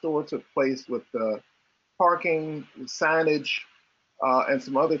store took place with the parking, signage, and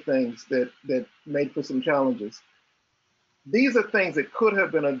some other things that made for some challenges. These are things that could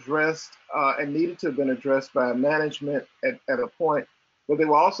have been addressed and needed to have been addressed by management at a point, but they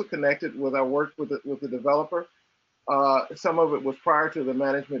were also connected with our work with the developer. Some of it was prior to the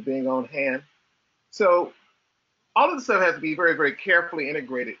management being on hand. So all of this stuff has to be very, very carefully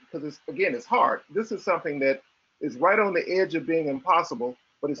integrated, because it's hard. This is something that is right on the edge of being impossible,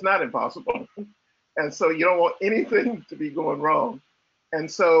 but it's not impossible. And so you don't want anything to be going wrong.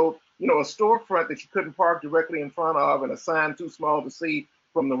 And so, a storefront that you couldn't park directly in front of and a sign too small to see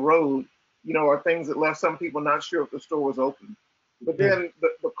from the road, are things that left some people not sure if the store was open. But then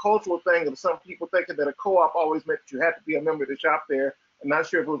the cultural thing of some people thinking that a co-op always meant you had to be a member to shop there and not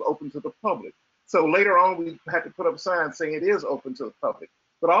sure if it was open to the public. So later on, we had to put up signs saying it is open to the public.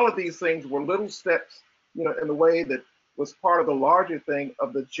 But all of these things were little steps, in a way that was part of the larger thing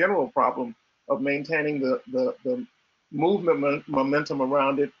of the general problem of maintaining the movement momentum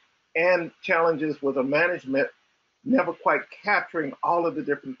around it, and challenges with a management never quite capturing all of the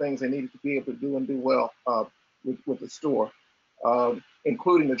different things they needed to be able to do and do well with the store,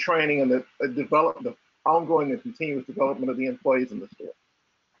 including the training and the ongoing and continuous development of the employees in the store.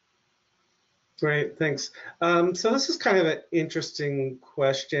 Great, thanks. So this is kind of an interesting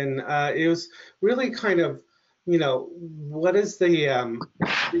question. It was really kind of, what is the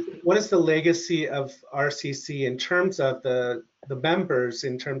legacy of RCC in terms of the members,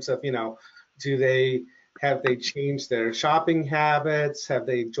 in terms of, have they changed their shopping habits? Have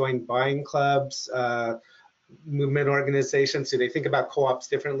they joined buying clubs, movement organizations? Do they think about co-ops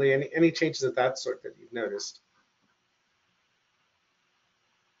differently? Any changes of that sort that you've noticed?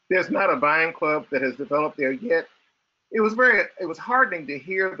 there's not a buying club that has developed there yet. It was heartening to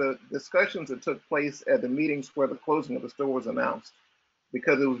hear the discussions that took place at the meetings where the closing of the store was announced,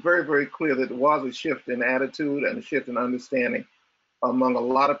 because it was very, very clear that there was a shift in attitude and a shift in understanding among a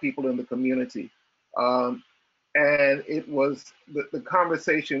lot of people in the community. And it was, the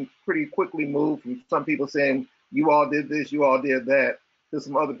conversation pretty quickly moved from some people saying, you all did this, you all did that, to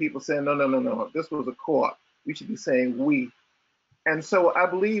some other people saying, no, no, no, no, this was a co-op. We should be saying we. And so I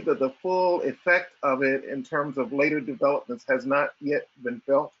believe that the full effect of it in terms of later developments has not yet been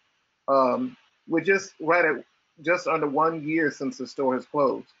felt. We're just right at just under 1 year since the store has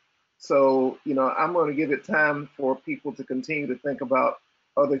closed. So, you know, I'm going to give it time for people to continue to think about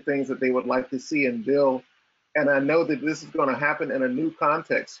other things that they would like to see and build. And I know that this is going to happen in a new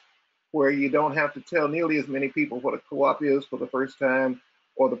context where you don't have to tell nearly as many people what a co-op is for the first time,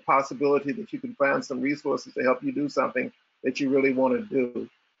 or the possibility that you can find some resources to help you do something that you really want to do.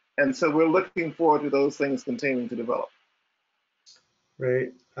 And so we're looking forward to those things continuing to develop.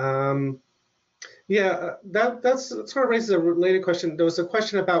 Right. Yeah, that sort of raises a related question. There was a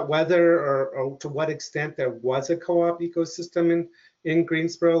question about whether or to what extent there was a co-op ecosystem in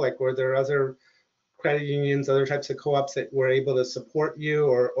Greensboro. Like, were there other credit unions, other types of co-ops that were able to support you,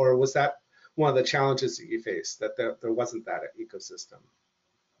 or was that one of the challenges that you faced, that there wasn't that ecosystem?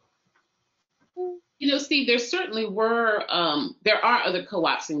 You know, Steve, there certainly were, there are other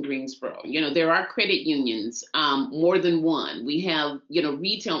co-ops in Greensboro. You know, there are credit unions, more than one. We have, you know,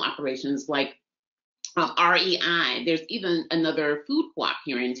 retail operations like REI. There's even another food co-op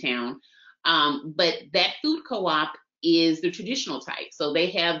here in town. But that food co-op is the traditional type. So they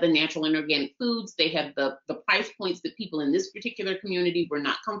have the natural and organic foods. They have the price points that people in this particular community were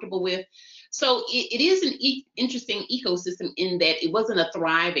not comfortable with. So it is an interesting ecosystem in that it wasn't a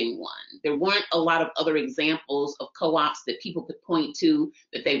thriving one. There weren't a lot of other examples of co-ops that people could point to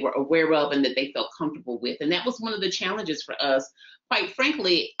that they were aware of and that they felt comfortable with. And that was one of the challenges for us. Quite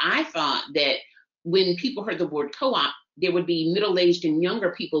frankly, I thought that when people heard the word co-op, there would be middle-aged and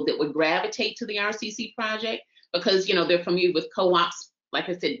younger people that would gravitate to the RCC project because, you know, they're familiar with co-ops, like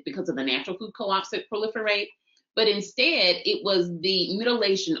I said, because of the natural food co-ops that proliferate. But instead, it was the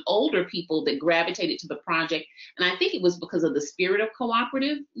middle-aged and older people that gravitated to the project. And I think it was because of the spirit of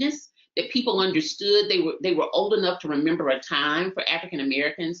cooperativeness that people understood. They were old enough to remember a time for African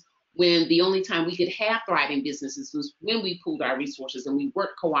Americans when the only time we could have thriving businesses was when we pooled our resources and we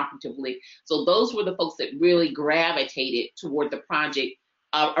worked cooperatively. So those were the folks that really gravitated toward the project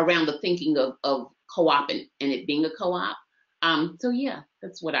around the thinking of co-op and it being a co-op. So yeah,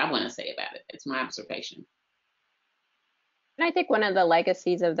 that's what I want to say about it. It's my observation. And I think one of the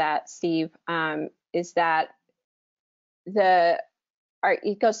legacies of that, Steve, is that our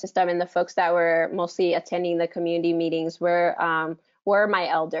ecosystem and the folks that were mostly attending the community meetings were my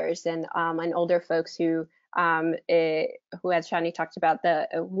elders and older folks who as Shani talked about,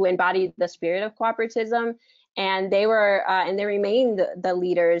 who embodied the spirit of cooperatism, and they were and they remained the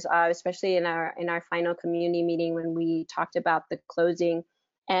leaders, especially in our final community meeting when we talked about the closing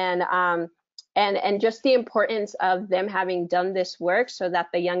and just the importance of them having done this work so that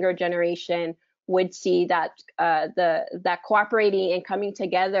the younger generation would see that that cooperating and coming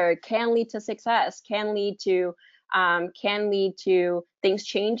together can lead to success, can lead to things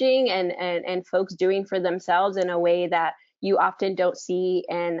changing and folks doing for themselves in a way that you often don't see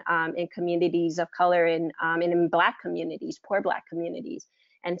in communities of color and in Black communities, poor Black communities.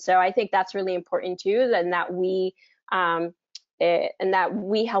 And so I think that's really important too, and that we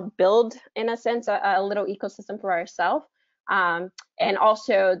help build, in a sense, a little ecosystem for ourselves. And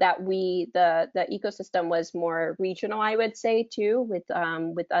also that the ecosystem was more regional, I would say too,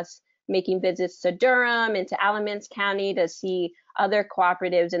 with us making visits to Durham and to Alamance County to see other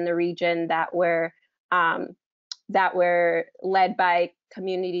cooperatives in the region that were led by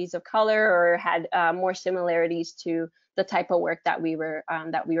communities of color or had more similarities to the type of work that we were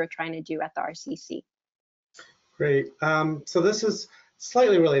trying to do at the RCC. Great. So this is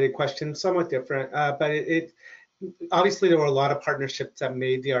slightly related question, somewhat different, but it obviously there were a lot of partnerships that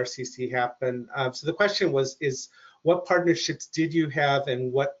made the RCC happen. So the question is what partnerships did you have,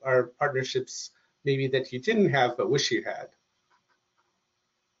 and what are partnerships maybe that you didn't have but wish you had?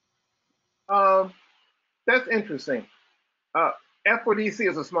 That's interesting. F4DC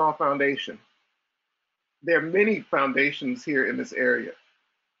is a small foundation. There are many foundations here in this area.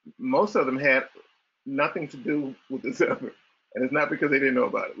 Most of them had nothing to do with this effort, and it's not because they didn't know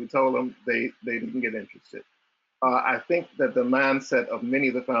about it. We told them they didn't get interested. I think that the mindset of many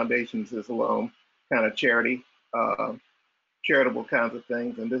of the foundations is along kind of charity, charitable kinds of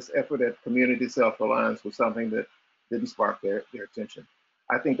things, and this effort at community self-reliance was something that didn't spark their attention.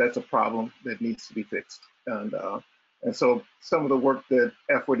 I think that's a problem that needs to be fixed. And so some of the work that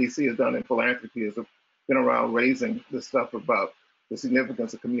F4DC has done in philanthropy has been around raising this stuff about the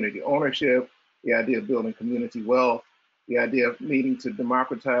significance of community ownership, the idea of building community wealth, the idea of needing to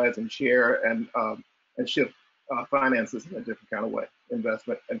democratize and share and shift finances in a different kind of way,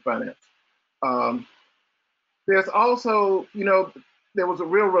 investment and finance. There's also, there was a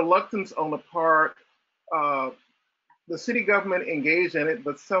real reluctance on the part, the city government engaged in it,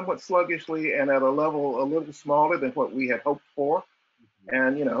 but somewhat sluggishly and at a level a little smaller than what we had hoped for.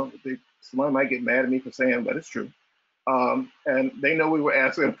 And, someone might get mad at me for saying, but it's true. And they know we were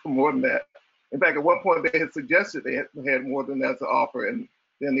asking for more than that. In fact, at one point they had suggested they had more than that to offer, and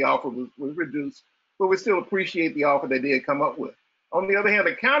then the offer was reduced. But we still appreciate the offer they did come up with. On the other hand,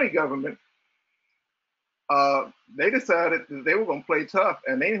 the county government, they decided that they were going to play tough,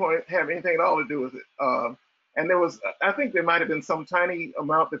 and they didn't want to have anything at all to do with it. And there was, I think there might have been some tiny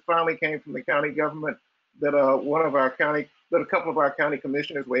amount that finally came from the county government that a couple of our county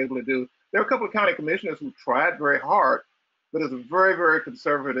commissioners were able to do. There were a couple of county commissioners who tried very hard, but it's a very, very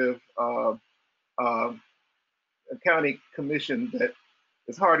conservative county commission that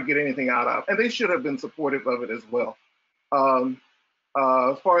it's hard to get anything out of, and they should have been supportive of it as well.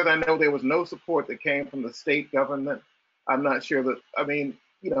 As far as I know, there was no support that came from the state government. I'm not sure that,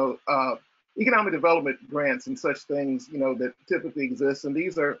 economic development grants and such things, that typically exist, and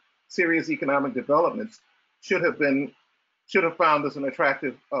these are serious economic developments, should have found this an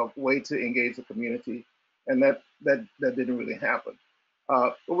attractive way to engage the community, and that didn't really happen.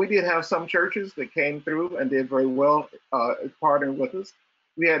 But we did have some churches that came through and did very well partnering with us.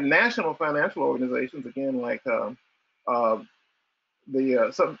 We had national financial organizations, again, like what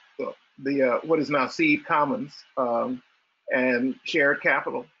is now Seed Commons and Shared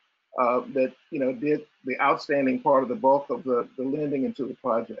Capital, that did the outstanding part of the bulk of the lending into the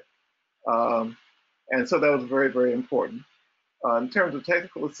project. And so that was very, very important. In terms of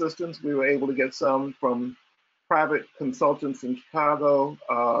technical assistance, we were able to get some from private consultants in Chicago,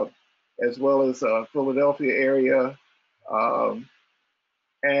 as well as Philadelphia area.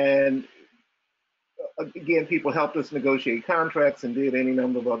 And again, people helped us negotiate contracts and did any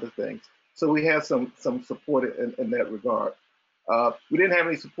number of other things. So we had some support in that regard. We didn't have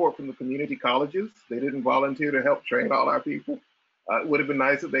any support from the community colleges. They didn't volunteer to help train all our people. It would have been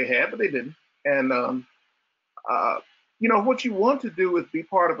nice if they had, but they didn't. And what you want to do is be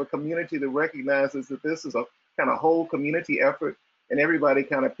part of a community that recognizes that this is a kind of whole community effort, and everybody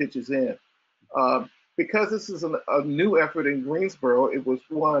kind of pitches in. Because this is a new effort in Greensboro, it was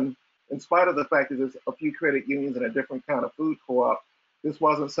one, in spite of the fact that there's a few credit unions and a different kind of food co-op, this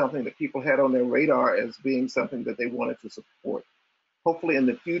wasn't something that people had on their radar as being something that they wanted to support. Hopefully in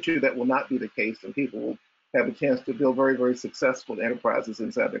the future that will not be the case, and people will have a chance to build very, very successful enterprises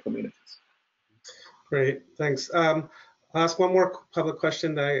inside their communities. Great, thanks. I'll ask one more public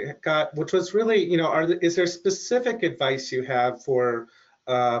question that I got, which was really, is there specific advice you have for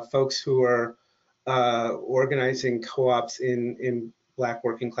folks who are organizing co-ops in Black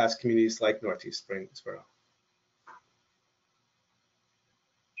working class communities like Northeast Greensboro?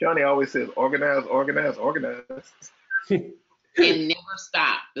 Johnny always says, organize, organize, organize. And never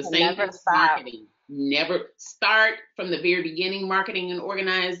stop. The same thing with marketing. Never start from the very beginning, marketing and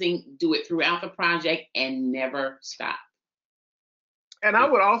organizing, do it throughout the project, and never stop. And I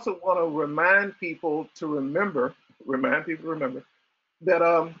would also want to remind people to remember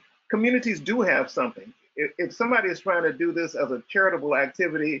that communities do have something. If somebody is trying to do this as a charitable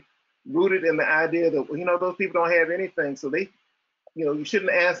activity, rooted in the idea that, those people don't have anything, so they, you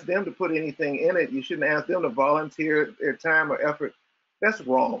shouldn't ask them to put anything in it. You shouldn't ask them to volunteer their time or effort. That's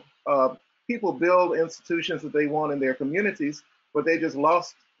wrong. People build institutions that they want in their communities, but they just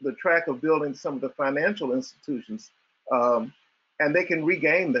lost the track of building some of the financial institutions, and they can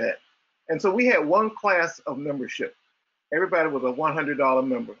regain that. And so we had one class of membership. Everybody was a $100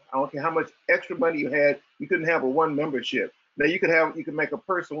 member. I don't care how much extra money you had, you couldn't have a one membership. Now you could make a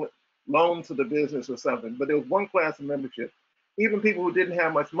personal loan to the business or something, but there was one class of membership. Even people who didn't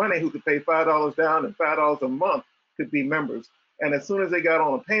have much money, who could pay $5 down and $5 a month, could be members. And as soon as they got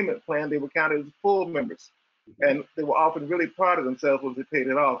on a payment plan, they were counted as full members. And they were often really proud of themselves when they paid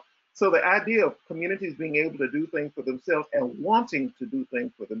it off. So the idea of communities being able to do things for themselves and wanting to do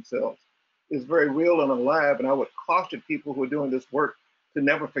things for themselves is very real and alive. And I would caution people who are doing this work to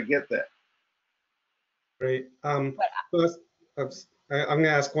never forget that. Great. I'm going to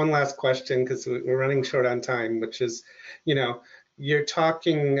ask one last question because we're running short on time, which is, you're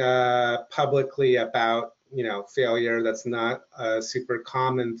talking publicly about, failure. That's not a super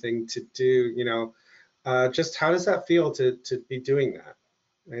common thing to do. Just how does that feel to be doing that?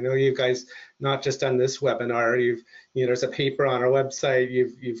 I know you guys not just done this webinar. There's a paper on our website.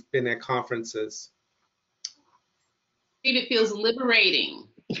 You've been at conferences. It feels liberating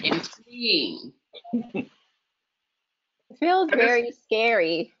and freeing. It feels very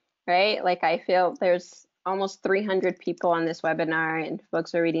scary, right? Like I feel there's almost 300 people on this webinar and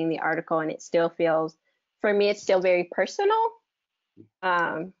folks are reading the article, and it still feels, for me, it's still very personal.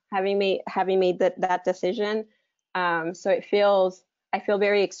 Having made that decision. So I feel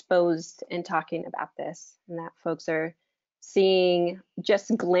very exposed in talking about this, and that folks are seeing just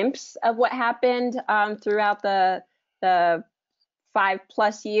a glimpse of what happened throughout the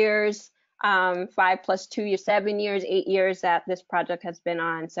 5+ years, 5 + 2 years, 7 years, 8 years that this project has been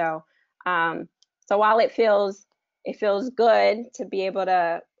on. So while it feels good to be able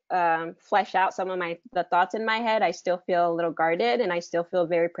to flesh out some of the thoughts in my head, I still feel a little guarded, and I still feel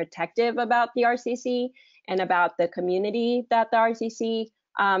very protective about the RCC and about the community that the RCC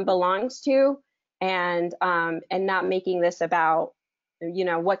belongs to, and not making this about,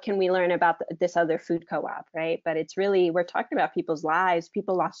 what can we learn about this other food co-op, right? But it's really, we're talking about people's lives.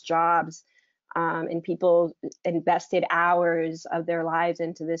 People lost jobs, and people invested hours of their lives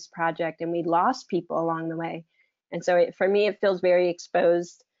into this project, and we lost people along the way. And so for me, it feels very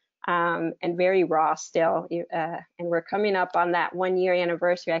exposed and very raw still. And we're coming up on that 1-year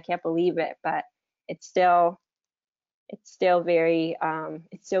anniversary. I can't believe it, but it's still very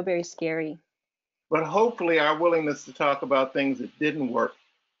scary. But hopefully our willingness to talk about things that didn't work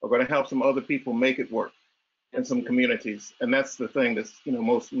are going to help some other people make it work in some communities. And that's the thing that's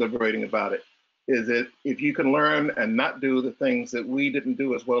most liberating about it, is that if you can learn and not do the things that we didn't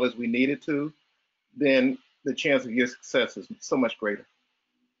do as well as we needed to, then the chance of your success is so much greater.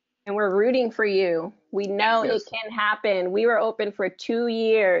 And we're rooting for you. We know Yes. It can happen. We were open for 2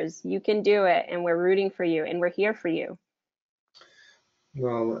 years. You can do it, and we're rooting for you, and we're here for you.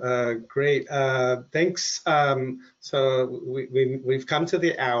 Well, great. Thanks. So we've come to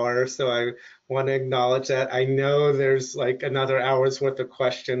the hour, so I want to acknowledge that. I know there's like another hour's worth of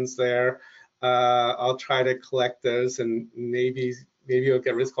questions there. I'll try to collect those, and maybe you'll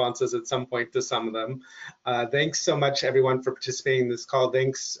get responses at some point to some of them. Thanks so much, everyone, for participating in this call.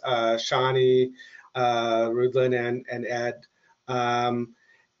 Thanks, Shawnee, Rudlin, and Ed.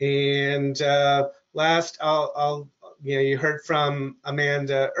 Last, you heard from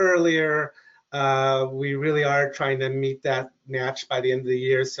Amanda earlier. We really are trying to meet that match by the end of the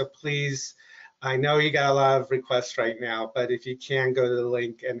year. So please, I know you got a lot of requests right now, but if you can go to the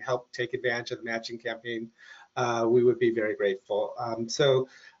link and help take advantage of the matching campaign, we would be very grateful.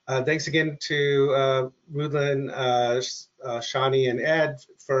 Thanks again to Rudlin, Shawnee, and Ed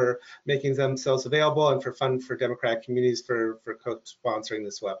for making themselves available, and for Fund for Democratic Communities for co-sponsoring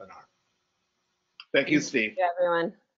this webinar. Thank you, Steve. Thank you, everyone.